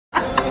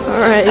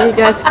Alright, you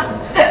guys.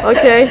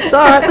 Okay,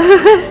 start.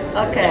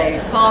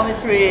 Okay, Tom,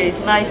 it's really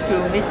nice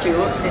to meet you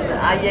in the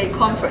IEA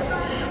conference.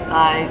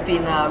 I've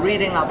been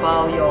reading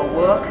about your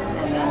work,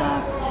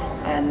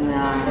 and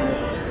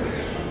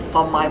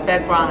from my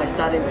background, I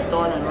studied with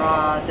Don and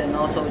Ross and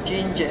also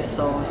Ginger.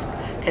 So,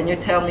 can you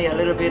tell me a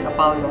little bit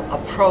about your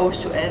approach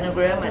to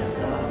Enneagram as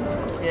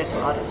compared to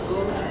other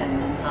schools, and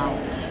then how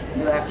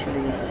you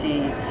actually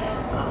see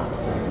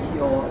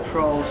your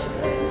approach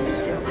and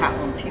its impact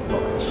on people?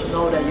 I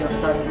know that you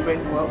have done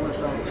great work with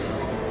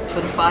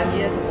 25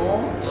 years or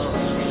more, so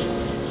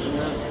can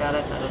you tell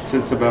us a little bit?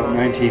 Since about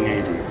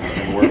 1980, I've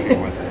been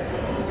working with it.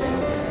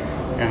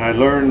 And I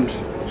learned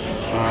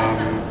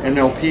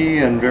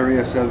NLP and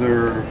various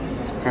other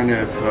kind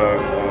of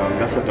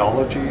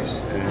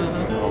methodologies,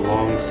 and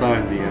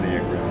alongside the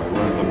Enneagram, I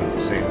learned them at the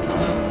same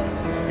time.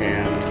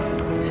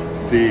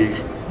 And the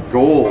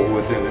goal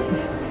within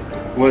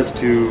it was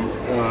to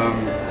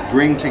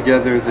bring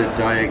together the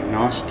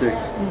diagnostic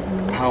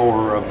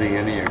power of the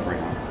Enneagram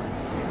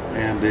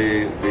and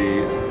the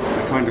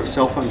kind of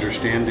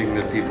self-understanding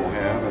that people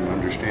have, and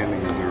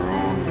understanding of their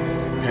own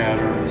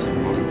patterns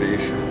and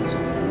motivations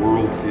and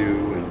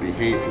worldview and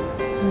behavior,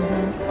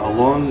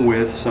 along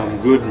with some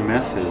good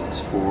methods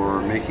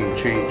for making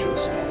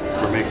changes,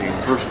 for making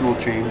personal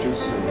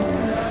changes,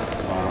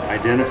 and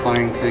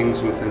identifying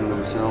things within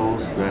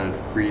themselves that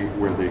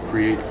where they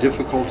create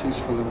difficulties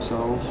for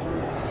themselves,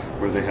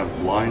 where they have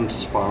blind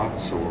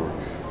spots or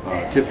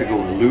typical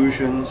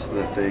illusions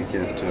that they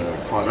get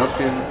caught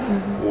up in,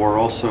 or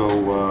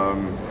also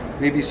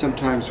maybe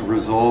sometimes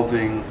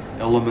resolving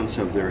elements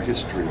of their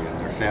history and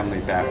their family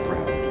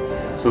background,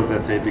 so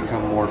that they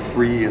become more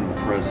free in the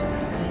present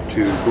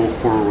to go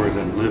forward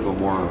and live a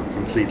more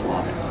complete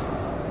life.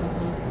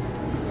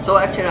 So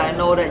actually, I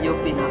know that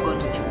you've been going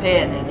to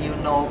Japan, and you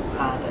know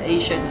the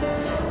Asian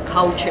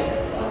culture.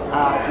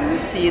 Do you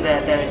see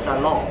that there is a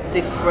lot of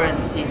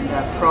difference in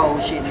the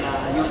approach in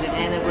using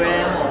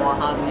Enneagram, or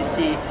how do you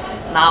see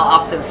now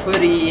after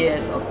 30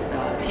 years of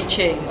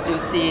teachings, do you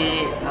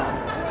see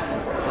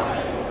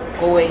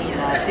going in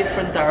a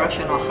different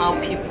direction, or how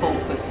people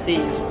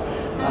perceive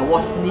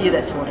what's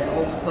needed for their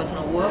own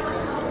personal work?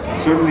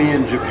 Certainly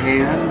in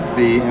Japan,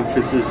 the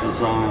emphasis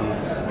is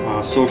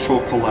on social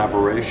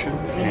collaboration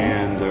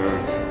and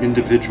the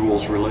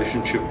individual's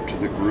relationship to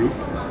the group.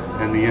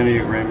 And the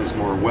Enneagram is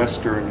more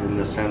Western in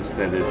the sense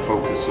that it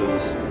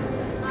focuses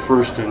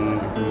first and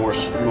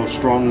most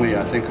strongly,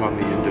 I think, on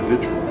the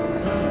individual.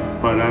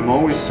 But I'm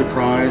always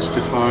surprised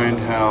to find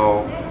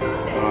how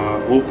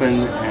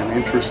open and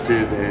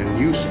interested and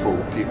useful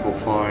people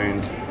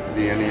find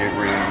the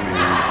Enneagram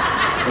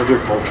in other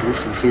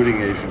cultures,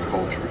 including Asian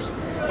cultures.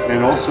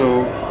 And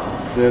also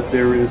that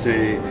there is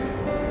a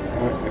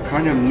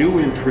kind of new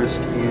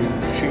interest in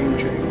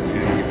changing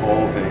and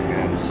evolving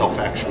and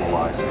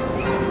self-actualizing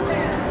in some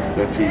ways.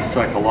 That these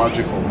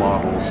psychological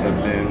models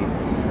have been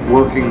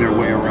working their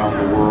way around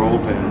the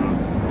world, and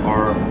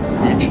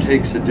each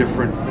takes a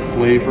different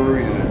flavor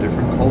in a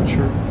different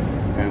culture,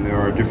 and there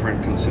are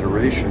different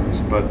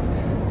considerations, but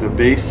the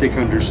basic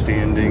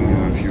understanding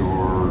of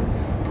your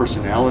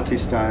personality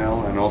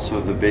style and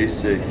also the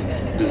basic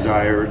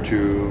desire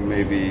to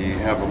maybe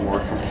have a more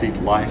complete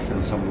life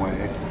in some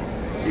way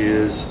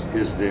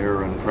is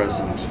there and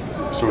present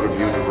sort of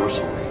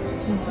universally.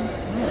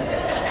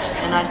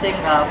 And I think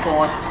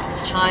for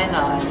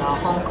China and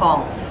Hong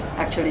Kong,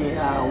 actually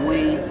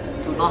we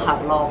do not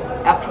have a lot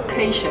of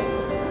application,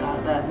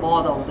 the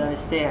model that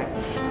is there.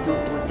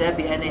 Would there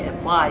be any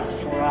advice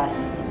for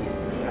us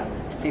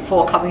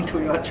before coming to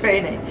your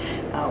training,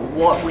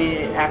 what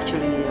we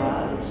actually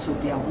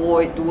should be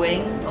avoid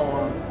doing,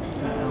 or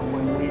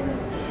when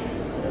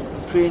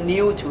we're pretty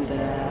new to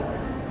the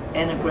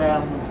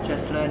Enneagram,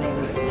 just learning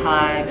the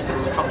types, the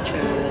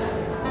structures?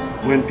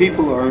 When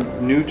people are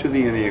new to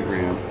the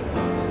Enneagram,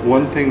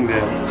 one thing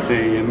that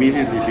they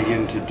immediately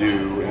begin to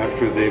do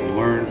after they've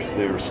learned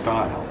their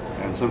style,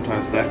 and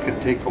sometimes that can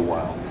take a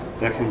while,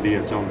 that can be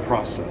its own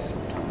process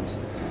sometimes,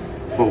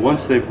 but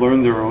once they've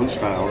learned their own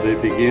style, they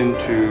begin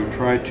to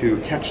try to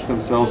catch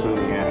themselves in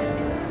the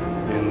act,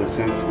 in the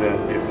sense that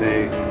if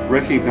they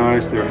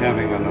recognize they're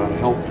having an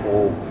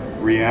unhelpful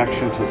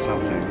reaction to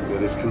something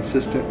that is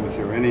consistent with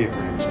their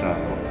Enneagram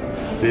style,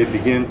 they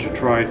begin to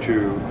try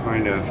to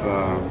kind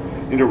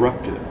of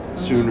interrupt it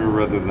sooner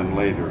rather than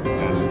later,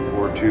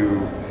 or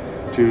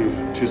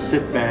to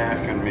sit back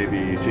and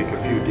maybe take a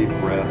few deep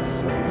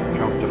breaths and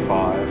count to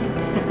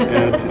 5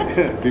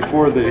 and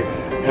before they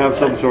have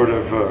some sort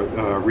of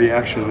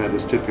reaction that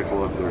is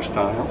typical of their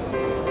style,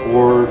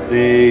 or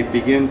they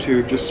begin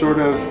to just sort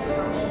of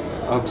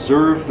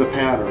observe the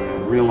pattern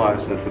and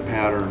realize that the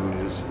pattern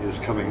is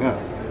coming up.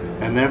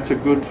 And that's a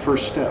good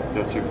first step.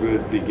 That's a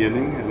good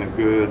beginning and a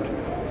good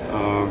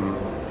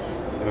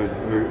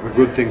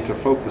thing to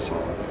focus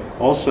on.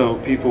 Also,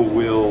 people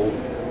will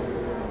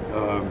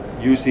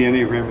use the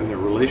Enneagram in their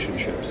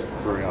relationships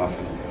very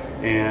often,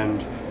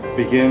 and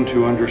begin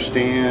to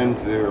understand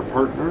their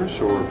partners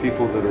or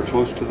people that are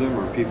close to them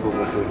or people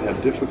that they've had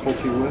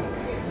difficulty with,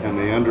 and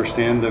they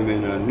understand them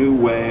in a new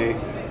way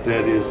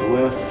that is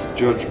less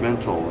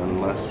judgmental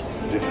and less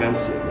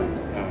defensive.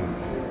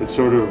 It's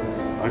sort of,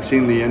 I've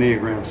seen the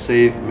Enneagram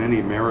save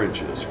many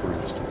marriages, for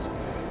instance,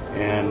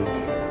 and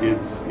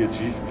it's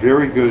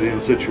very good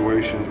in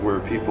situations where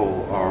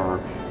people are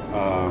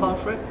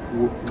conflict,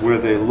 where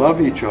they love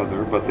each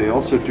other, but they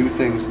also do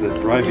things that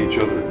drive each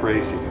other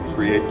crazy and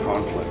create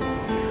conflict.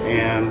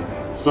 And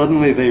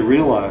suddenly they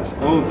realize,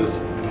 oh,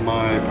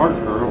 my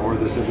partner or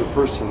this other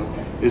person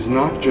is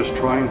not just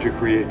trying to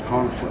create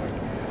conflict.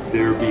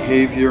 Their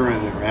behavior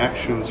and their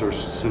actions are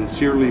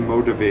sincerely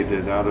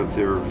motivated out of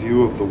their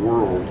view of the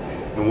world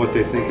and what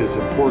they think is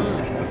important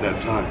at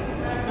that time.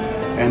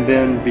 And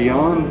then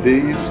beyond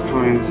these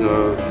kinds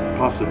of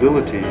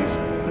possibilities,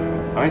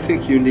 I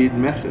think you need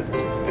methods,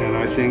 and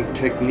I think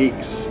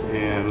techniques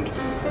and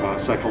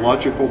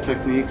psychological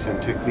techniques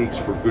and techniques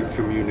for good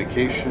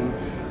communication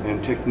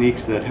and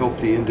techniques that help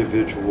the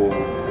individual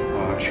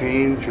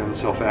change and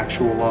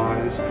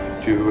self-actualize,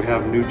 to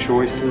have new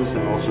choices,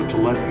 and also to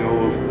let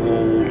go of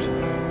old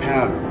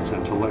patterns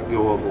and to let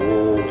go of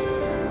old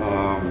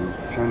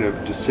kind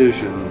of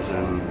decisions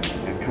and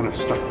kind of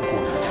stuck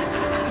points,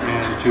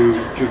 and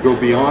to go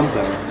beyond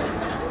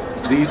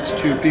them leads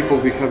to people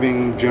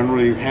becoming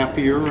generally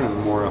happier and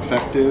more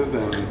effective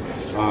and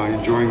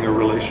enjoying their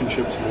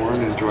relationships more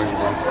and enjoying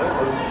life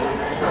more.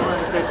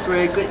 That's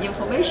really good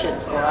information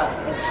for us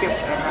and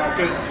tips, and I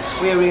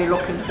think we're really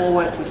looking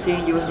forward to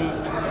seeing you in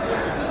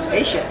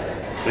Asia.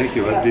 Thank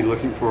you. I'd be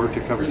looking forward to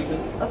coming.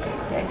 Okay,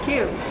 thank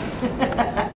you.